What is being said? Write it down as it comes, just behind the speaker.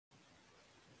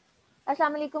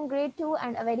Assalamu alaikum, grade 2,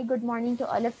 and a very good morning to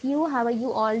all of you. How are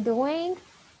you all doing?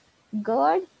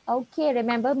 Good. Okay,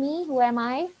 remember me? Who am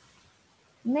I?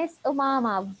 Miss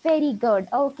Umama. Very good.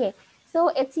 Okay, so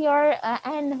it's your,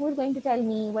 and who's going to tell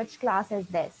me which class is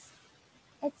this?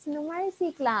 It's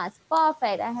numeracy class.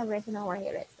 Perfect. I have written over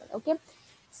here as well. Okay,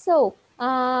 so,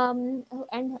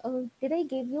 did I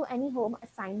give you any home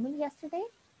assignment yesterday?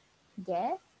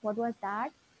 Yes. What was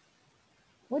that?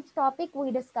 Which topic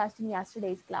we discussed in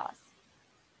yesterday's class?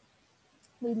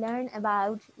 We learn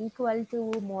about equal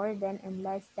to, more than, and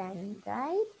less than,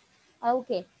 right?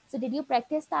 Okay, so did you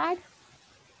practice that?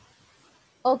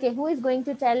 Okay, who is going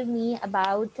to tell me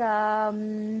about,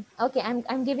 okay,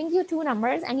 I'm giving you two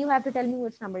numbers and you have to tell me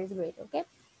which number is greater, okay?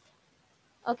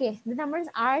 Okay, the numbers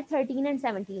are 13 and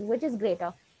 17, which is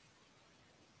greater?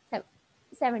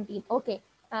 17, okay.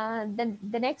 Then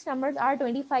the next numbers are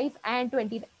 25 and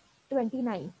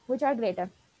 29, which are greater?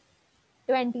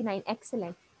 29,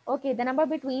 excellent. Okay, the number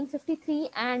between 53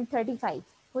 and 35,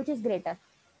 which is greater?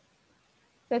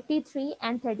 53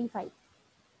 and 35.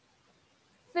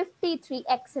 53,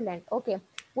 excellent. Okay,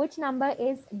 which number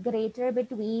is greater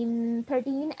between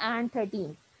 13 and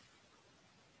 13?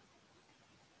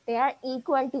 They are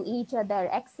equal to each other,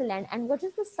 excellent. And what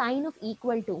is the sign of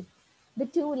equal to? The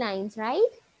two lines,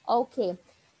 right? Okay,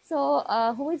 so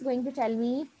who is going to tell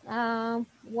me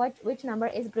which number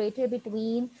is greater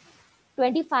between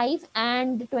 25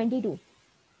 and 22?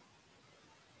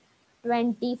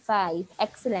 25,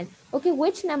 excellent. Okay,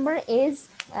 which number is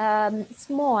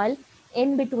small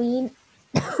in between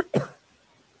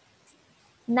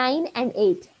 9 and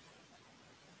 8?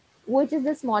 Which is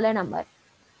the smaller number?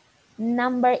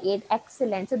 Number 8,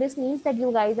 excellent. So this means that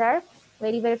you guys are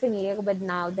very familiar with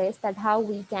now this, that how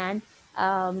we can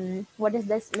what is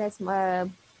this less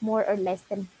more or less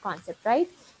than concept, right?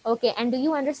 Okay, and do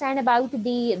you understand about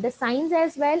the signs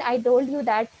as well? I told you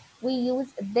that we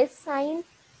use this sign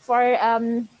for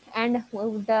and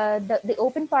the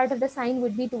open part of the sign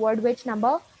would be toward which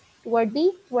number? Toward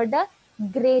the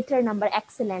greater number,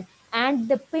 excellent. And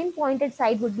the pinpointed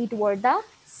side would be toward the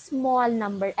small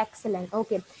number, excellent.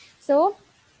 Okay, so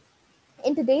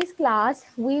in today's class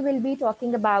we will be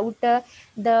talking about the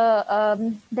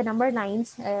number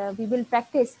lines. We will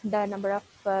practice the number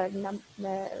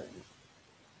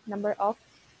of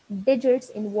digits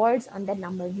in words on the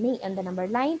number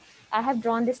line. I have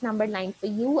drawn this number line for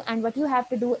you, and what you have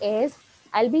to do is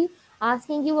I'll be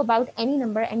asking you about any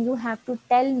number and you have to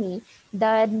tell me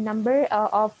the number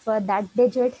of that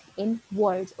digit in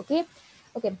words. Okay,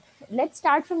 okay, let's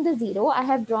start from the zero. I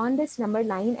have drawn this number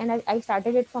line and I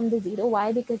started it from the zero.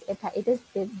 Why? Because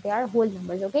they are whole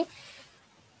numbers. Okay,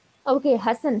 okay,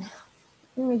 Hassan,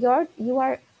 you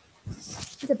are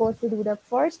supposed to do the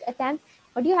first attempt.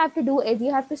 What you have to do is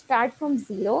you have to start from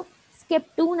zero,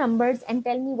 skip two numbers, and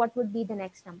tell me what would be the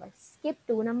next number. Skip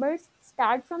two numbers,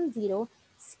 start from zero,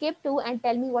 skip two, and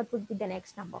tell me what would be the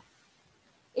next number.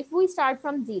 If we start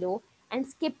from zero and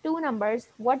skip two numbers,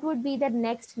 what would be the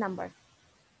next number?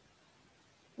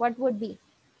 What would be?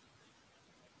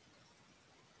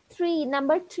 3,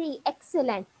 number 3,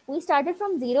 excellent. We started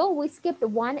from 0, we skipped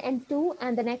 1 and 2,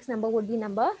 and the next number would be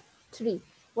number 3.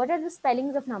 What are the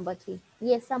spellings of number 3?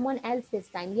 Yes, someone else this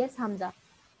time. Yes, Hamza.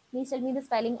 Please tell me the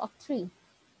spelling of 3.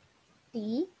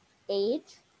 T-H-R-E-E,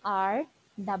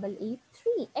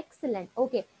 3. Excellent.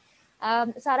 Okay.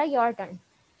 Sarah, your turn.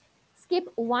 Skip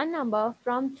one number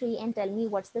from 3 and tell me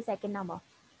what's the second number.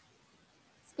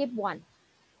 Skip 1.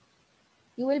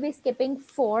 You will be skipping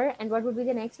 4, and what would be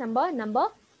the next number?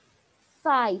 Number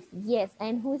 5. Yes.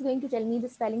 And who is going to tell me the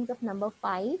spellings of number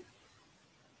 5?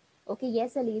 Okay.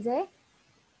 Yes, Alize.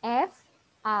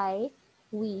 F-I-V-E,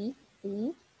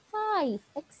 5.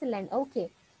 Excellent.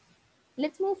 Okay.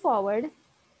 Let's move forward.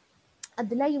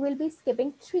 Abdullah, you will be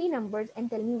skipping 3 numbers and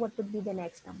tell me what would be the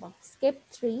next number. Skip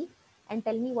 3 and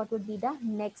tell me what would be the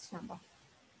next number.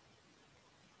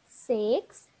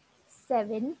 6,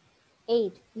 7,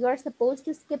 8. You are supposed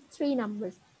to skip 3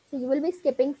 numbers. So you will be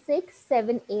skipping 6,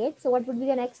 7, 8. So what would be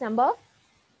the next number?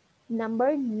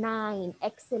 Number 9.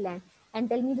 Excellent. And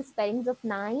tell me the spellings of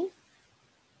 9.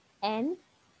 N-I-N-E.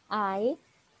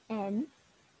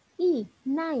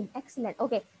 9. Excellent.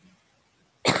 Okay.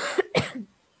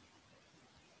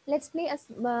 Let's play a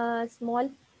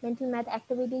small mental math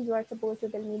activity. You are supposed to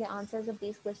tell me the answers of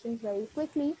these questions very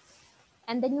quickly.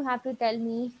 And then you have to tell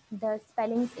me the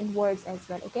spellings in words as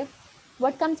well. Okay.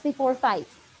 What comes before 5?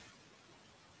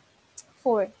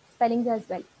 4. Spellings as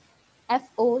well.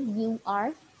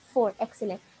 F-O-U-R. 4.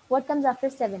 Excellent. What comes after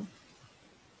 7?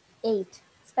 8.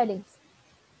 Spellings.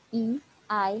 E-I-G-H-T.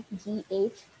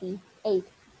 8.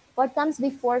 What comes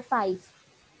before 5?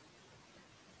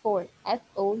 4.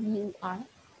 F-O-U-R,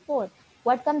 4.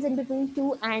 What comes in between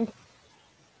 2 and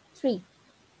 3?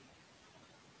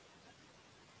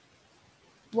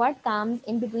 What comes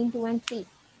in between 2 and 3?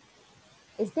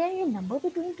 Is there a number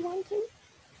between 2 and 3?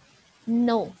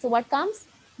 No. So what comes?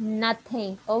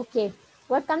 Nothing. Okay.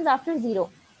 What comes after 0?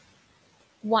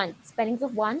 1. Spellings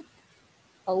of 1?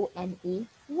 O-N-E,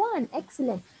 1.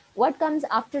 Excellent. What comes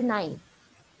after 9?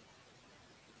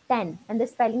 10. And the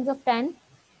spellings of 10?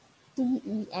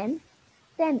 T-E-N,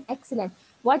 10. Excellent.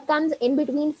 What comes in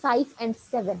between 5 and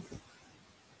 7?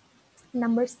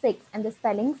 Number 6. And the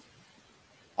spellings?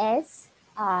 S-I-X,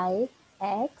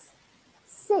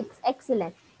 6.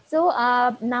 Excellent. So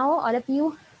now all of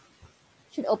you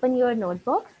should open your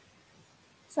notebook.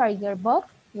 Sorry, your book,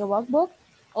 your workbook.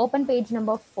 Open page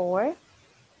number 4.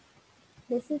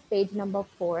 This is page number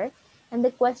 4. And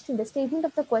the statement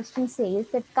of the question says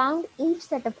that count each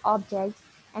set of objects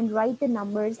and write the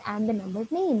numbers and the number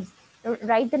names.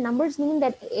 Write the numbers mean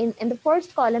that in the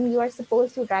first column, you are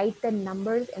supposed to write the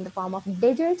numbers in the form of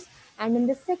digits. And in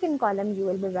the second column, you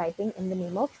will be writing in the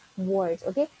name of words.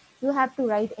 Okay. You have to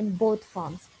write in both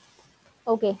forms.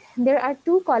 Okay, there are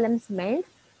 2 columns meant.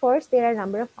 First, there are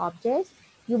number of objects.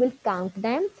 You will count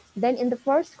them. Then in the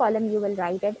first column, you will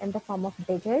write it in the form of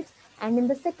digits. And in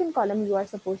the second column, you are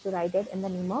supposed to write it in the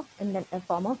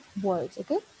form of words.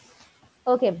 Okay.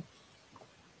 Okay.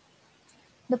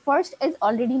 The first is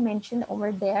already mentioned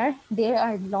over there. There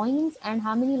are loins, and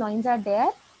how many loins are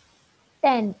there?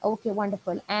 10. Okay,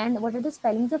 wonderful. And what are the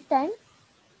spellings of 10?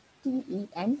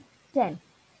 T-E-N, 10.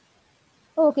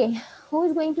 Okay, who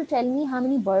is going to tell me how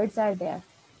many birds are there?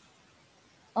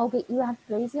 Okay, you have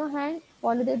to raise your hand,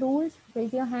 follow the rules,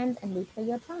 raise your hands and wait for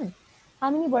your turn. How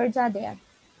many birds are there?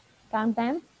 Count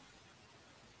them.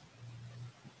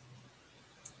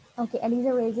 Okay,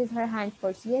 Eliza raises her hand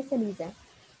first. Yes, Eliza.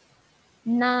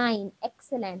 9.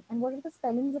 Excellent. And what are the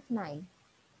spellings of 9?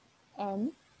 N-I-N-E,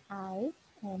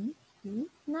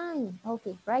 9.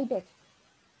 Okay, write it.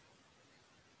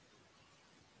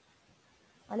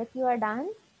 All of you are done?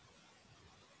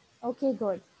 Okay,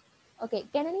 good. Okay,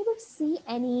 can anybody see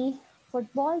any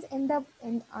footballs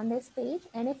on this page?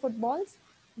 Any footballs?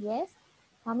 Yes.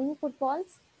 How many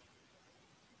footballs?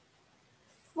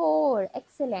 4.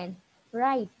 Excellent.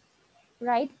 Right.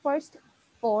 Write first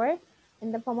 4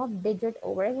 in the form of digit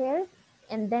over here,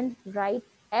 and then write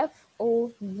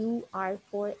F-O-U-R,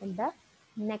 4 in the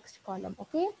next column.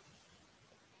 Okay.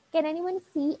 Can anyone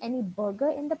see any burger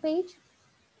in the page?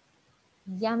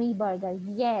 Yummy burger.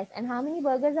 Yes. And how many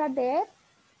burgers are there?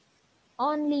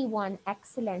 Only 1.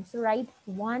 Excellent. So write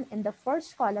 1 in the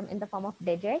first column in the form of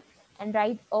digit, and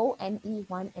write O-N-E,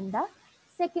 1 in the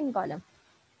second column.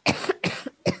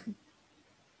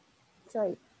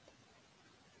 Sorry.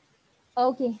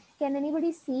 Okay. Can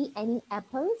anybody see any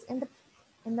apples in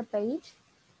the page?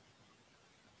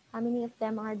 How many of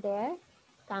them are there?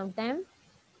 Count them.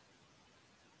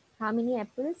 How many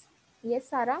apples? Yes,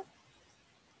 Sarah?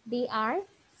 They are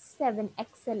 7.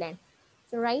 Excellent.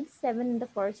 So write 7 in the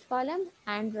first column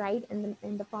and write in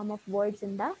the form of words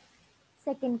in the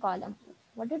second column.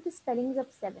 What are the spellings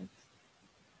of 7?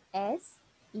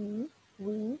 S-E-V-E-N.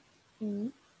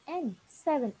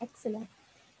 7. Excellent.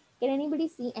 Can anybody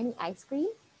see any ice cream?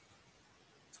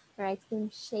 Or ice cream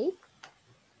shake?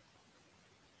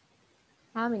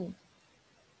 How many?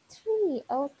 3.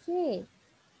 Okay.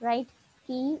 Write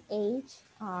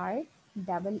T-H-R-E-E,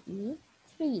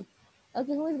 3.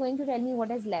 Okay, who is going to tell me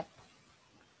what is left?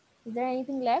 Is there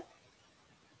anything left?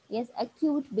 Yes, a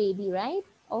cute baby, right?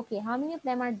 Okay, how many of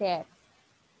them are there?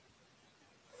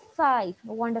 5.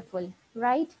 Wonderful.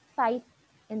 Write 5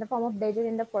 in the form of digit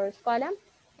in the first column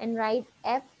and write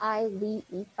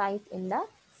F-I-V-E, 5 in the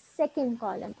second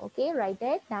column. Okay, write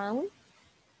it down.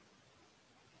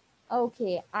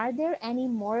 Okay, are there any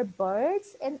more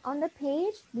birds on the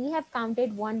page? We have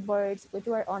counted 1 birds which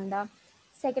were on the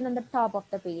second on the top of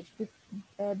the page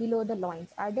below the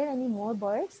loins. Are there any more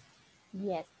birds?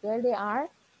 Yes, there they are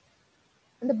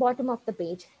on the bottom of the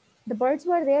page. The birds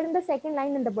were there in the second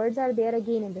line and the birds are there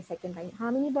again in the second line.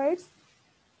 How many birds?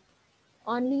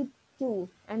 Only 2.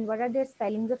 And what are their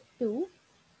spellings of 2?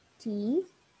 T,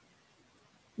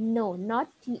 no, not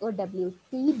T-O-W,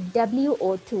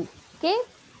 T-W-O-2. Okay.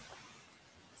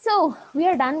 So we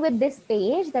are done with this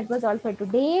page. That was all for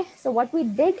today. So what we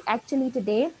did actually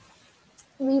today,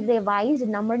 we revised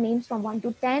number names from 1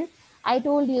 to 10. I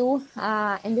told you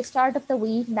in the start of the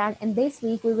week that in this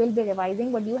week we will be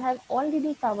revising what you have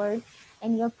already covered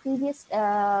in your previous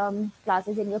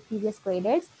classes, in your previous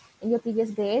grades,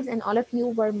 and all of you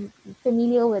were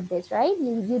familiar with this, right?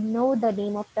 You know the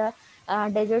name of the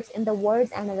digits in the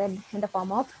words and then in the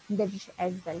form of digits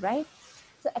as well, right?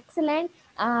 So excellent.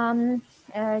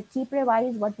 Keep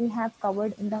revise what we have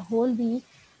covered in the whole week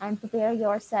and prepare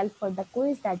yourself for the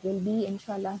quiz that will be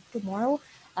inshallah tomorrow.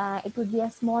 It would be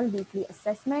a small weekly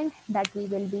assessment that we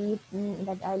will be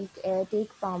that I'll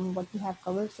take from what we have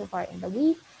covered so far in the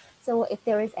week. So if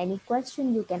there is any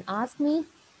question, you can ask me.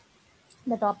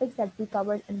 The topics that we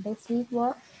covered in this week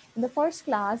were: in the first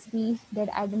class we did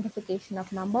identification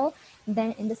of number,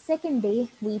 then in the second day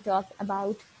we talked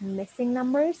about missing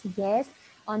numbers, yes.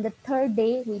 On the third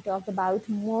day we talked about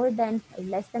more than,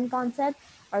 less than concept,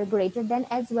 or greater than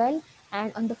as well.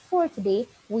 And on the fourth day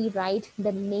we write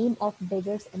the name of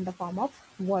digits in the form of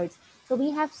words. So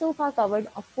we have so far covered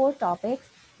 4 topics.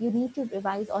 You need to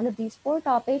revise all of these 4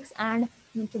 topics, and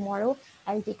tomorrow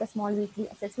I'll take a small weekly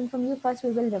assessment from you. First,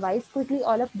 we will revise quickly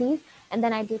all of these, and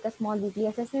then I take a small weekly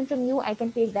assessment from you. I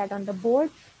can take that on the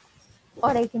board, or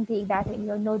I can take that in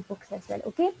your notebooks as well.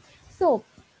 Okay, so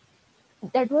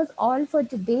that was all for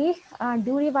today.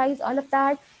 Do revise all of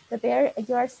that. Prepare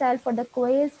yourself for the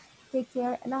quiz. Take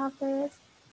care. Allah Hafiz.